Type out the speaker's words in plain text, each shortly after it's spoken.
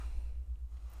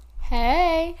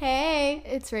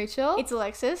it's Rachel. It's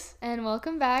Alexis. And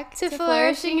welcome back to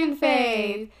Flourishing in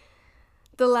Faith.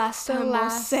 The last time we'll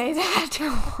say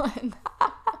that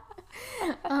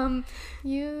one.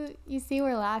 You see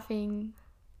we're laughing,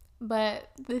 but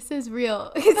this is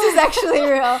real. This is actually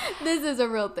real. This is a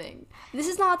real thing. This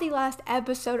is not the last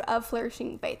episode of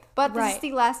Flourishing in Faith, but this Right. is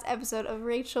the last episode of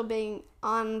Rachel being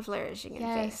on Flourishing in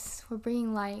Faith. Yes, we're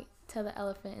bringing light to the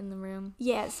elephant in the room.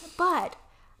 Yes, but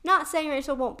not saying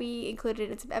Rachel won't be included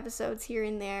in some episodes here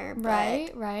and there.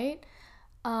 But Right.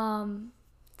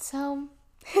 So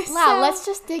let's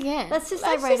just dig in. Let's just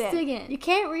dig in. You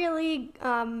can't really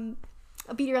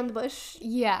beat around the bush.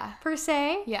 Yeah. Per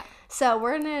se. Yeah. So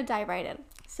we're gonna dive right in.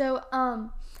 So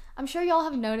I'm sure y'all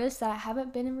have noticed that I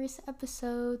haven't been in recent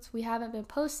episodes. We haven't been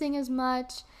posting as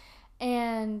much,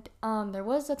 and there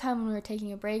was a time when we were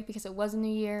taking a break because it was a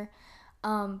new year,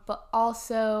 but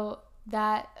also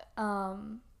that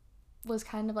was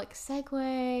kind of like a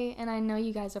segue, and I know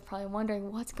you guys are probably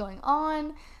wondering what's going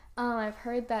on. I've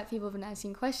heard that people have been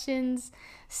asking questions,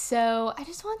 so I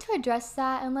just want to address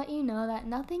that and let you know that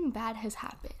nothing bad has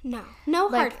happened. No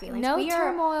hard feelings. No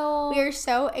turmoil. We are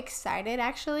so excited,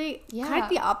 actually. Yeah. Kind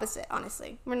of the opposite,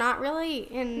 honestly. We're not really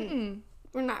in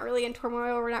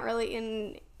turmoil. We're not really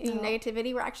in any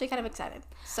negativity. We're actually kind of excited.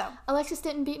 So Alexis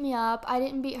didn't beat me up. I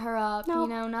didn't beat her up. No. You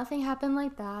know, nothing happened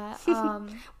like that.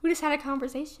 We just had a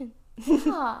conversation.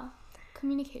 Yeah.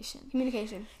 Communication.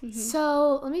 Mm-hmm.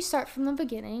 So let me start from the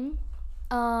beginning.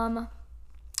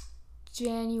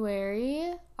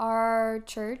 January, our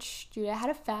church, Judah,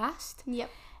 had a fast. Yep.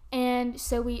 And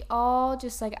so we all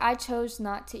just I chose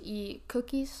not to eat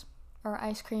cookies or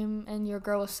ice cream, and your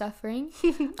girl was suffering.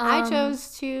 I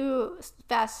chose to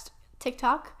fast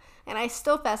TikTok, and I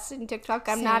still fast in TikTok.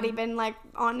 I'm not even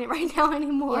on it right now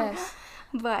anymore. Yes.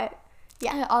 But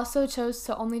yeah. I also chose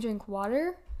to only drink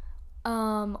water,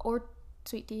 or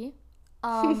sweet tea,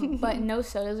 but no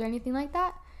sodas or anything like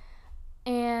that.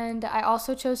 And I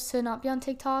also chose to not be on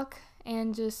TikTok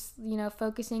and just,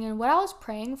 focusing. And what I was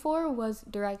praying for was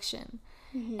direction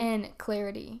and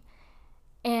clarity.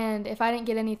 And if I didn't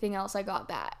get anything else, I got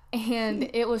that. And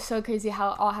it was so crazy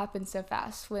how it all happened so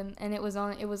fast. It was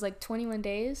 21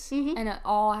 days, and it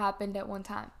all happened at one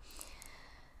time.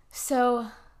 So,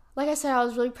 like I said, I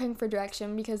was really praying for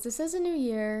direction because this is a new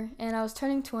year, and I was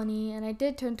turning 20, and I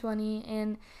did turn 20,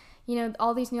 and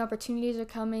all these new opportunities are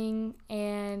coming,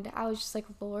 and I was just like,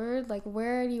 Lord,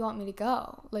 where do you want me to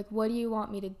go? What do you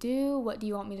want me to do? What do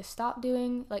you want me to stop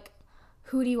doing?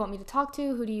 Who do you want me to talk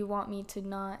to? Who do you want me to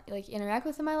not interact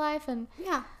with in my life? And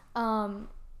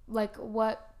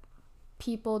what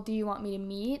people do you want me to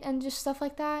meet, and just stuff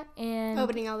like that, and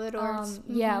opening all the doors.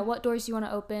 What doors do you want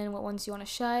to open, what ones do you want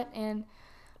to shut, and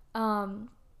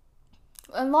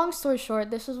long story short,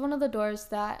 this was one of the doors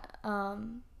that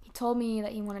he told me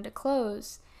that he wanted to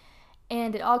close,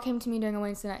 and it all came to me during a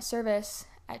Wednesday night service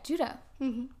at Judah.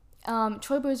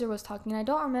 Troy Boozer was talking, and I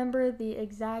don't remember the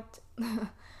exact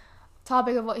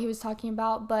topic of what he was talking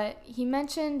about, but he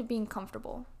mentioned being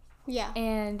comfortable. Yeah.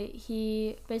 And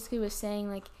he basically was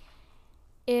saying,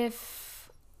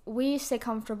 if we stay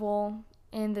comfortable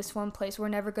in this one place, we're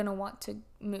never going to want to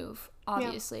move,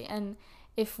 obviously. Yeah. And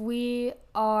if we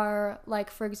are,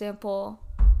 for example,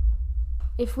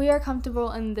 if we are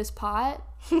comfortable in this pot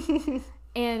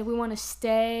and we want to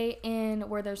stay in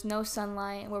where there's no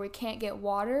sunlight, where we can't get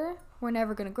water, we're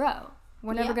never going to grow.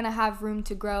 We're never going to have room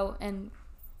to grow and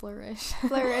flourish.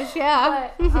 Yeah.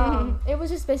 But it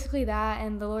was just basically that,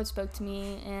 and the Lord spoke to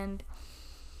me and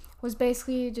was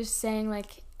basically just saying,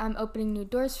 I'm opening new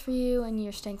doors for you, and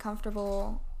you're staying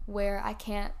comfortable where I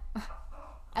can't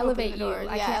elevate you.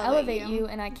 I can't elevate you,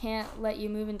 and I can't let you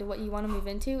move into what you want to move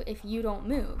into if you don't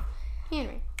move.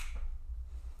 Henry.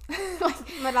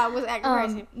 My dog was acting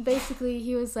crazy. Basically,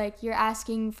 he was you're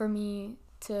asking for me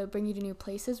to bring you to new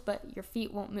places, but your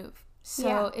feet won't move.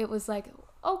 So it was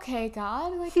okay,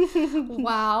 God,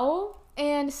 wow.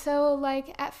 And so,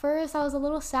 at first I was a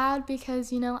little sad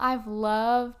because, I've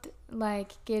loved,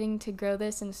 getting to grow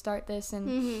this and start this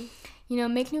and,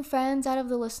 make new friends out of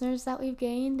the listeners that we've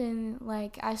gained. And,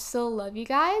 I still love you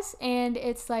guys. And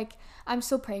it's, I'm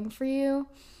still praying for you.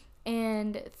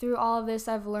 And through all of this,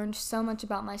 I've learned so much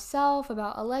about myself,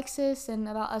 about Alexis, and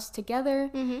about us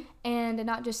together. And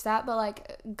not just that,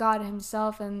 but, God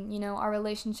himself and, our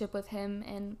relationship with him.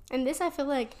 And this, I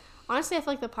feel honestly, I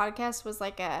feel the podcast was,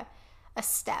 a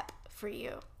step for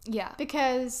you. Yeah.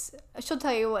 Because she'll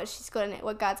tell you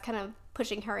what God's kind of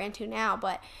pushing her into now.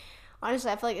 But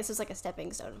honestly, I feel like this is like a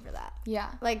stepping stone for that.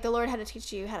 Yeah. Like, the Lord had to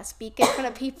teach you how to speak in front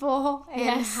of people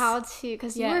and how to,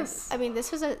 because you were, I mean,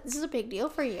 this is a big deal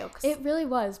for you. It really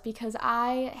was, because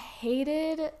I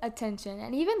hated attention.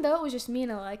 And even though it was just me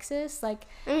and Alexis, like...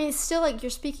 I mean, it's still, like, you're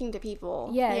speaking to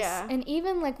people. Yes. Yeah. And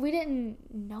even, like, we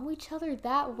didn't know each other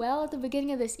that well at the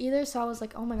beginning of this either. So I was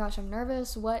like, oh my gosh, I'm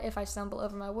nervous. What if I stumble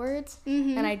over my words?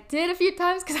 Mm-hmm. And I did a few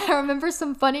times, because I remember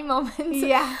some funny moments.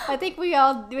 Yeah. I think we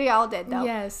all did, though.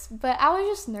 Yes. But I was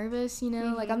just nervous, you know?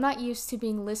 Mm-hmm. Like, I'm not used to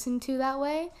being listened to that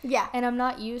way. Yeah. And I'm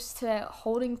not used to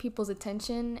holding people's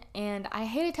attention. And I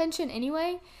hate attention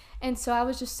anyway. And so I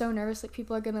was just so nervous, like,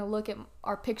 people are going to look at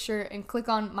our picture and click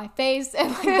on my face. And,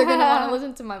 like, they're going to want to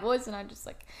listen to my voice. And I just,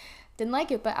 like, didn't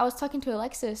like it. But I was talking to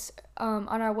Alexis on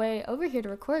our way over here to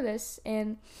record this.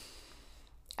 And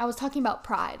I was talking about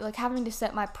pride, like having to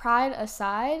set my pride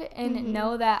aside and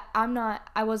know that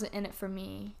I wasn't in it for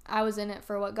me. I was in it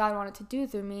for what God wanted to do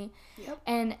through me. Yep.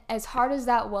 And as hard as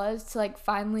that was to, like,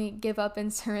 finally give up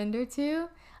and surrender to,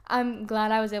 I'm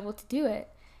glad I was able to do it.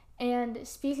 And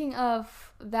speaking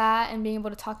of that and being able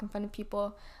to talk in front of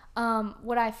people,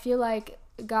 what I feel like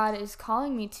God is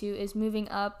calling me to is moving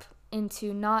up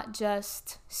into not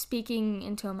just speaking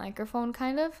into a microphone,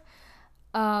 kind of,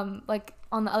 like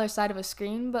on the other side of a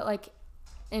screen, but like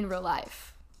in real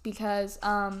life. Because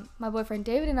my boyfriend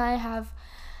David and I have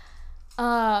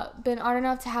been honored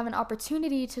enough to have an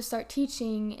opportunity to start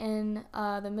teaching in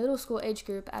the middle school age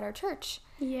group at our church.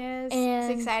 Yes,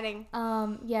 And, it's exciting.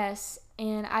 Yes,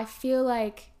 and I feel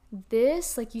like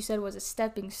this, like you said, was a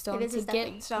stepping stone to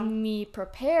get me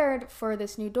prepared for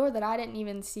this new door that I didn't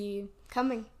even see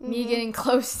coming. Me getting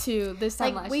close to this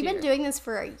time last year. We've been doing this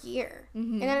for a year.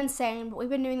 Isn't that insane? But we've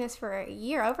been doing this for a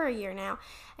year, over a year now.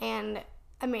 And,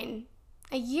 I mean,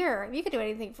 a year, you could do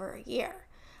anything for a year.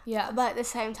 Yeah. But at the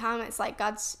same time, it's like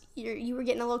you were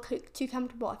getting a little too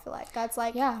comfortable, I feel like. God's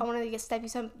like, I wanted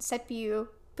to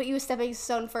put you a stepping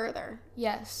stone further.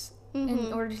 Yes.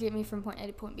 In order to get me from point A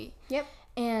to point B. Yep.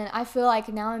 And I feel like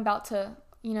now I'm about to,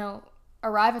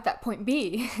 arrive at that point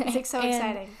B. It's so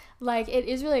exciting. Like, it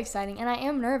is really exciting. And I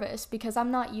am nervous because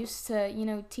I'm not used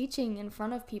to, teaching in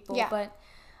front of people. Yeah. But,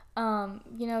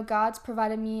 God's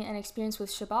provided me an experience with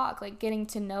Shabbat, like getting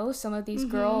to know some of these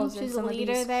girls and some of these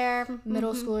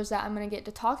middle schoolers that I'm going to get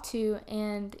to talk to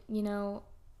and,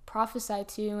 prophesy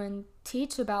to and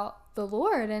teach about the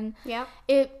Lord. And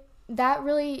that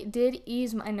really did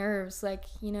ease my nerves, like,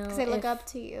 because they look up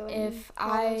to you.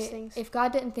 If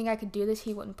God didn't think I could do this,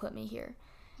 he wouldn't put me here.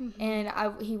 And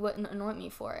he wouldn't anoint me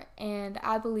for it. And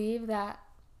I believe that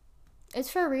it's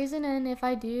for a reason, and if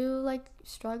I do, like,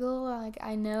 struggle, like,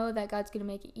 I know that God's gonna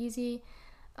make it easy,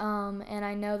 and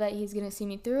I know that he's gonna see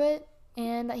me through it,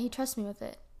 and that he trusts me with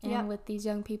it, and with these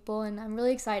young people, and I'm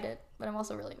really excited, but I'm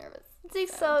also really nervous.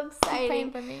 It's so exciting.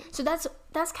 Praying for me. So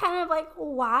that's kind of like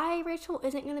why Rachel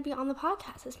isn't going to be on the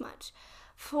podcast as much.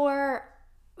 For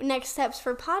next steps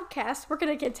for podcasts, we're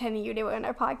going to continue doing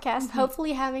our podcast.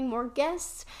 Hopefully having more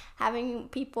guests, having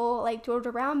people like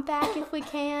Georgia Brown back if we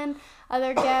can,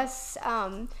 other guests,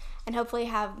 and hopefully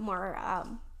have more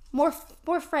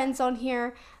friends on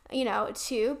here,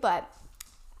 too. But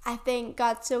I think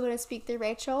God's still going to speak through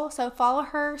Rachel. So follow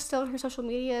her still on her social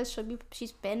medias.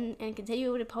 She's been and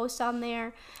continue to post on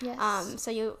there. Yes. So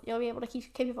you'll be able to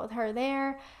keep up with her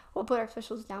there. We'll put our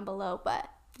socials down below. But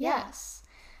yes.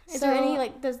 Is there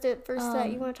any does the verse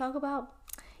that you want to talk about?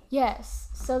 Yes.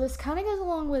 So this kind of goes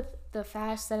along with the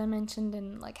fast that I mentioned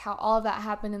and like how all of that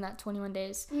happened in that 21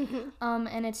 days.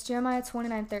 And it's Jeremiah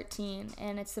 29:13,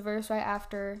 and it's the verse right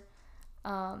after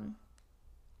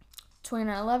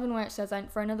 29:11, where it says,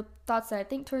 "For I know the thoughts that I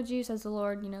think towards you, says the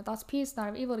Lord, thoughts of peace, not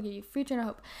of evil, to give you future and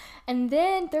hope." And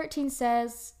then 13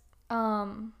 says,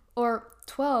 or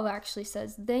 12 actually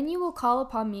says, "Then you will call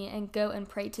upon me and go and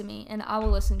pray to me, and I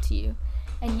will listen to you.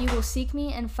 And you will seek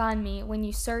me and find me when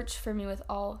you search for me with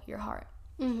all your heart."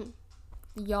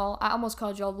 Y'all, I almost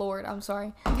called y'all Lord. I'm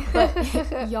sorry, but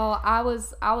y'all, I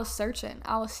was searching,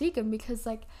 I was seeking, because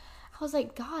like I was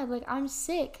like, God, like I'm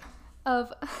sick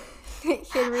of.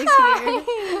 Henry's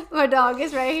here. My dog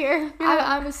is right here.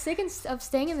 I'm sick of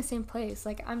staying in the same place.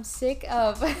 Like I'm sick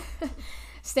of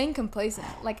staying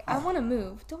complacent. Like I want to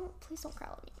move. Please don't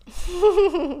growl at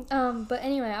me. But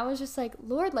anyway, I was just like,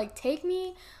 Lord, like take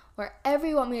me wherever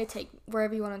you want me to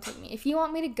wherever you want to take me. If you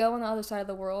want me to go on the other side of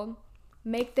the world,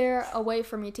 make there a way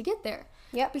for me to get there.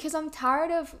 Yep. Because I'm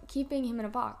tired of keeping him in a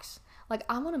box. Like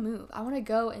I want to move. I want to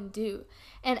go and do.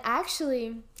 And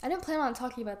actually, I didn't plan on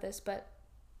talking about this, but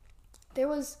there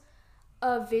was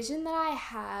a vision that I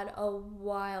had a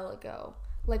while ago,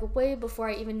 like way before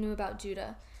I even knew about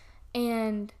Judah.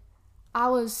 And I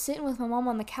was sitting with my mom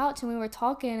on the couch and we were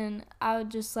talking, and I would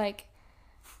just like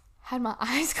had my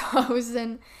eyes closed,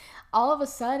 and all of a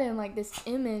sudden, like, this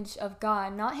image of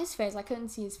God, not his face, I couldn't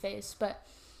see his face, but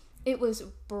it was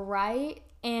bright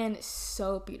and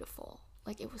so beautiful.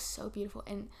 Like, it was so beautiful,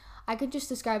 and I could just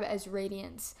describe it as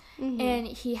radiance. And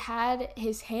he had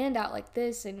his hand out like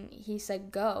this, and he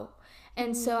said, go.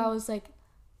 And so I was like,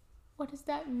 what does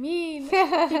that mean?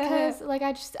 Because, like,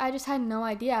 I just had no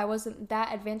idea. I wasn't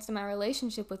that advanced in my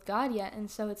relationship with God yet,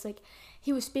 and so it's like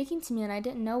he was speaking to me, and I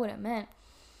didn't know what it meant.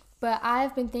 But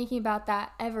I've been thinking about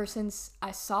that ever since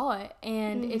I saw it,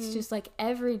 and it's just like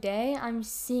every day I'm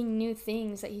seeing new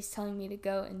things that he's telling me to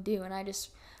go and do, and I just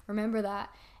remember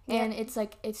that. And it's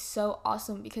like, it's so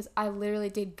awesome because I literally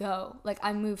did go. Like,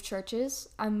 I moved churches,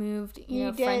 I moved,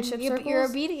 friendship circles. You're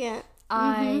obedient.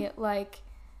 I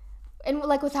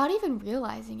without even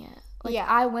realizing it. Like,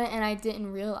 I went and I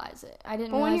didn't realize it. I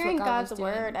didn't realize what God was doing.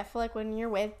 When you're in God's word, I feel like when you're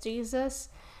with Jesus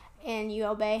and you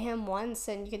obey him once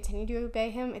and you continue to obey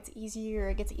him, it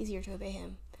gets easier to obey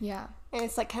him. Yeah. And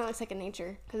it's like kind of like second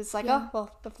nature, because it's like, oh,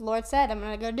 well, if the Lord said, I'm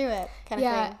going to go do it kind of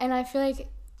thing. Yeah, and I feel like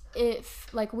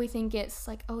if, like, we think it's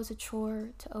like, oh, it's a chore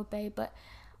to obey, but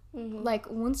like,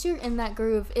 once you're in that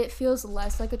groove, it feels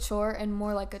less like a chore and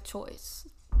more like a choice,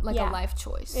 like a life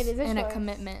choice. It is a choice. A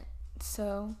commitment.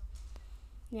 So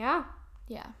yeah,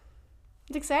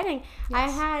 it's exciting.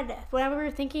 Yes. When we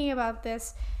were thinking about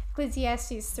this,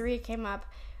 Ecclesiastes 3 came up,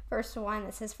 verse 1,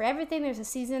 that says, for everything there's a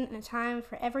season and a time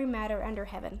for every matter under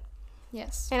heaven.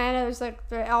 Yes. And I know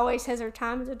it always says there's a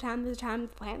time to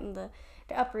plant and to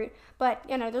uproot, but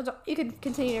you could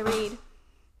continue to read.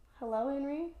 Hello,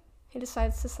 Henry. He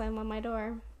decides to slam on my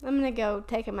door. I'm gonna go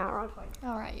take him out real quick.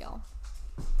 All right, y'all,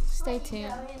 stay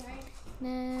tuned.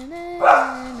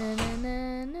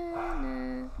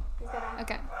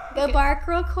 Okay, go bark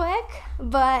real quick,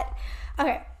 but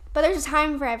there's a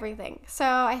time for everything. So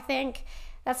I think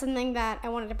that's something that I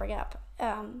wanted to bring up.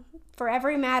 For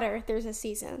every matter, there's a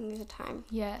season, there's a time.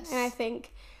 Yes. And I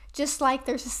think just like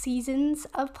there's seasons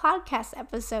of podcast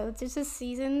episodes, there's a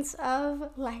seasons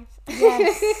of life.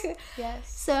 Yes. Yes.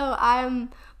 So I'm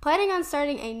planning on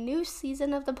starting a new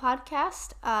season of the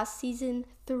podcast, season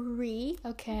 3.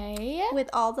 Okay. With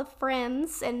all the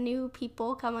friends and new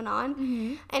people coming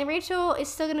on. And Rachel is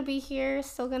still gonna be here,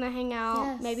 still gonna hang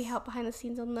out, maybe help behind the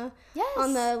scenes on the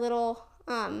little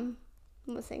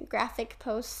graphic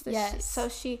posts. So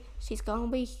she's gonna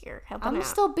be here helping out. I'm gonna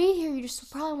still be here. You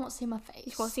just probably won't see my face.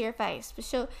 You won't see her face, but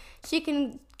she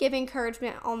can give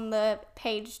encouragement on the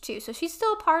page too. So she's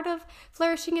still a part of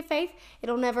Flourishing in Faith.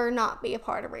 It'll never not be a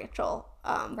part of Rachel.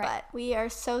 But we are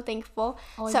so thankful.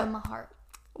 Always in my heart.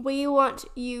 We want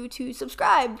you to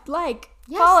subscribe,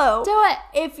 follow. Do it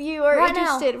if you are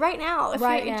interested right now. If you're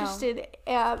now. interested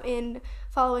in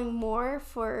following more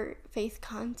for faith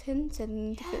content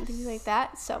and different things like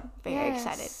that. So very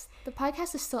excited. The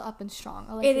podcast is still up and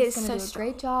strong. It is going to so do a strong.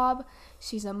 great job.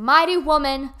 She's a mighty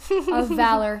woman of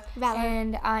valor.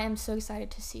 And I am so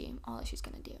excited to see all that she's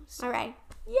going to do. So. All right.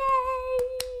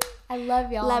 Yay! I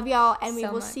love y'all. Love y'all. And we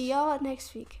will see y'all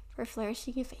next week for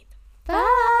Flourishing in Faith.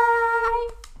 Bye!